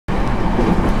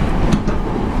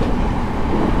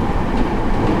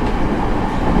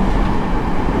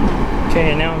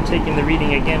taking the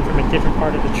reading again from a different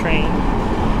part of the train,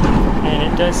 and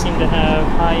it does seem to have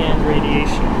high-end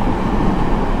radiation.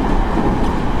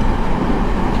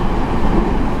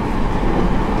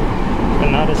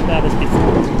 But not as bad as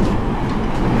before.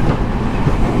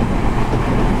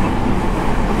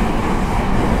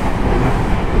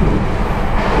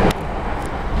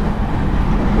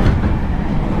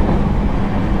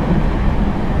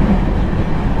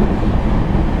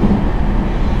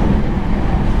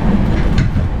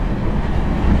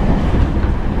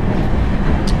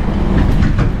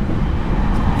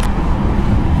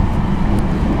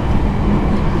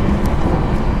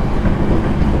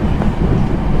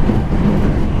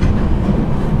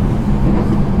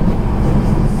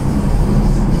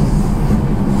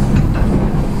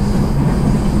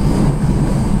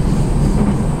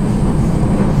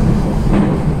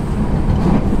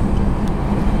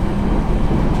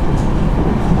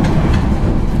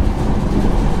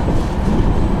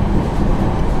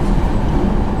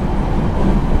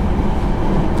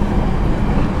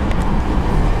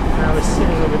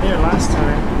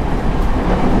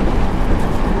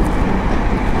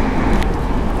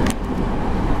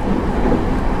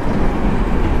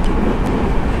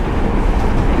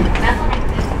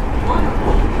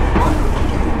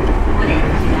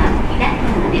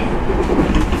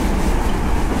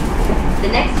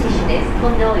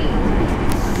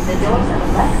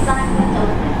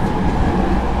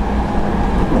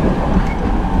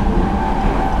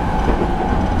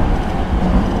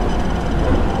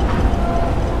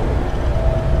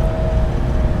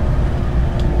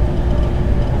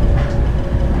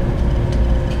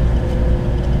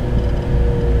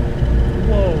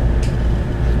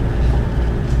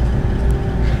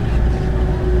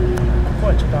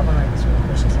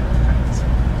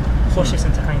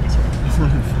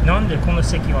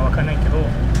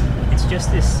 It's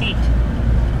just this seat.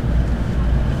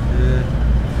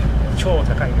 超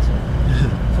高いですよ。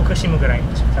福島ぐらい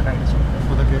高いですよ。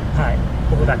ここだけ？はい、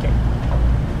ここだけ。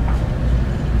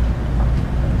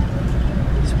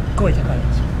すっごい高い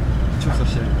ですよ。調査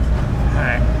してあります。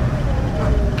は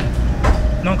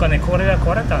い。なんかね、これが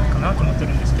壊れたかなと思って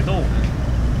るんですけど、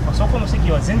あそこの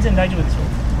席は全然大丈夫ですよ。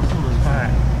そうなんです。は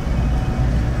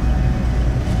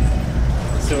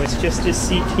い。So it's just this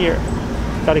seat here.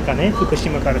 誰かね、福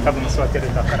島から多分座ってる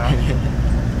んだから。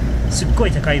すっご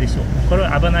い高いでしょ。これ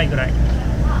は危ないぐらい。こ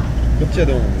っちは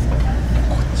どうなんですか？こ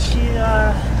っち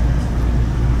は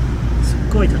すっ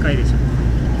ごい高いでしょ。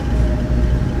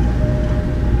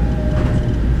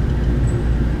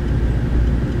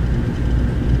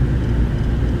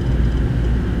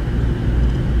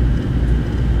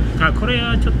あ、これ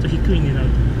はちょっと低い値段。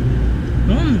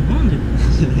なんでこ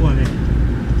こはね、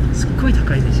すっごい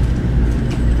高いでしょ。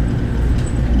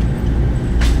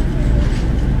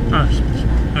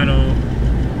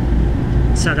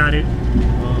下がる。こ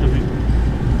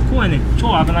こはね、超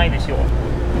危ないですよ。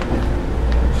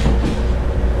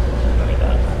何が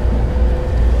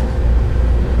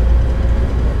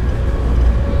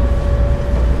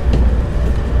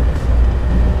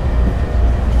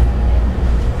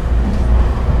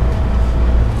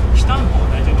下の方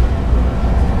大丈夫。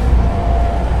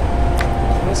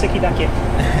この席だけ。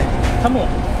多分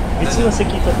別の席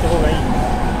取った方がいい。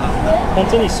本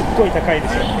当にすっごい高いで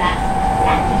すよ。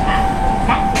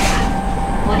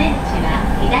お出口は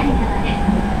左側です。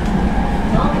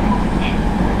東北線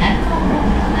鳴門方面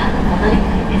はお乗り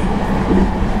換え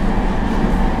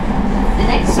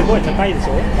です。すごい高いでし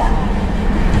ょ。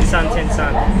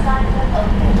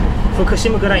3.3 福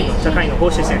島ぐらいの高いの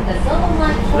放射線レベ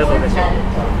ルでしょ。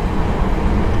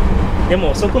で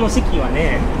もそこの席は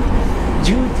ね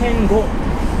 10.5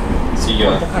 高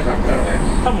かった。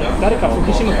多分誰か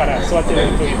福島から座ってる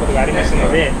ということがあります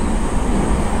ので、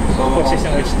放射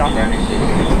線が下。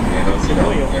す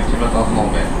ごいよ。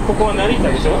ここは成田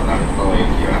でしょ。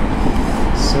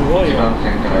すごいよ。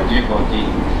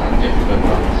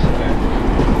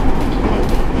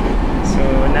So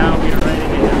now we're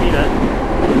riding in Narita,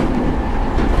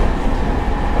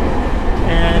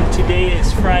 and today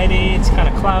is Friday. It's kind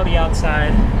of cloudy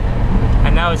outside,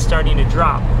 and now it's starting to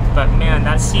drop. But man,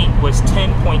 that seat was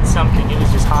 10 point something. It was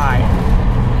just high.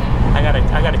 I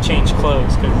gotta change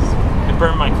clothes because I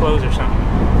burned my clothes or something.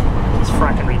 It's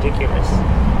fracking ridiculous.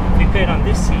 We paid on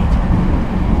this seat.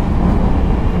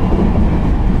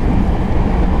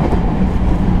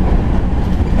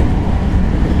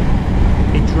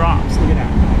 It drops. Look at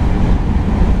that.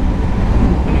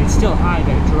 I mean, it's still high,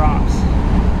 but it drops.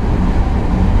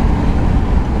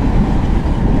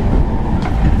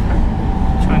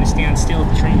 Trying to stand still,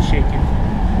 the train's shaking.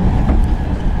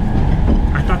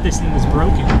 I thought this thing was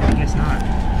broken, but I guess not.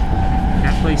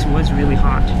 That place was really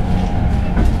hot.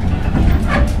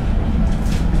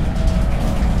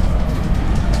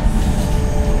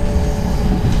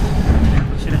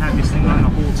 We should have had this thing on the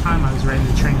whole time I was riding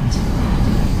the trains.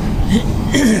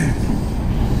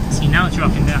 See, now it's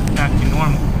dropping back to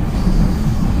normal.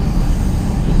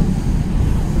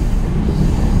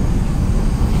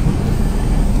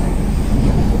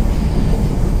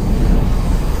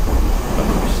 For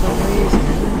some reason,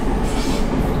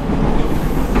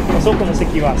 あそこの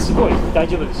席はすごい大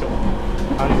丈夫ですよ。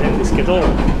安全ですけど、こ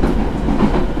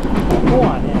こ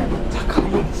はね、高い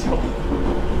んですよ。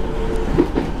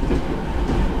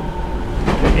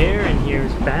The air in here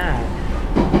is bad.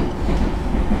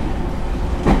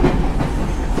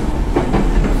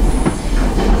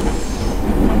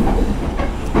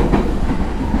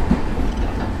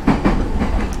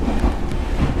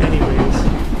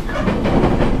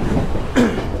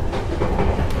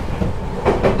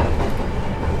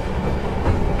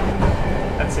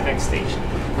 That's the next station.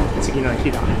 次の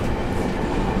駅だ。わ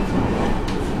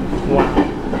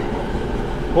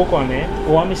お。僕はね、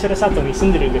大網白里に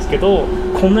住んでるんですけど、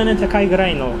こんなに高いぐら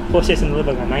いのホーステスのレ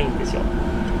ベルがないんですよ。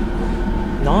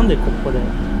なんでここで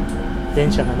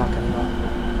電車の中に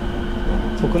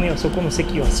はそこの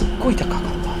席はすっごい高かった。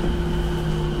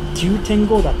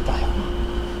9.5 だったよ。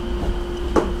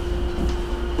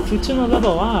普通のレベル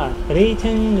は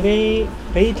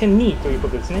 0.2 というこ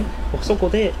とですね。そこ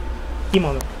で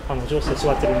今の女性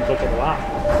座ってるところは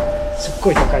すっ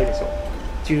ごい高いですよ。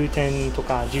10点と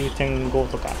か 10.5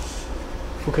 とか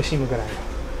福島ぐらい。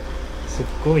すっ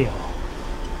ごいよ。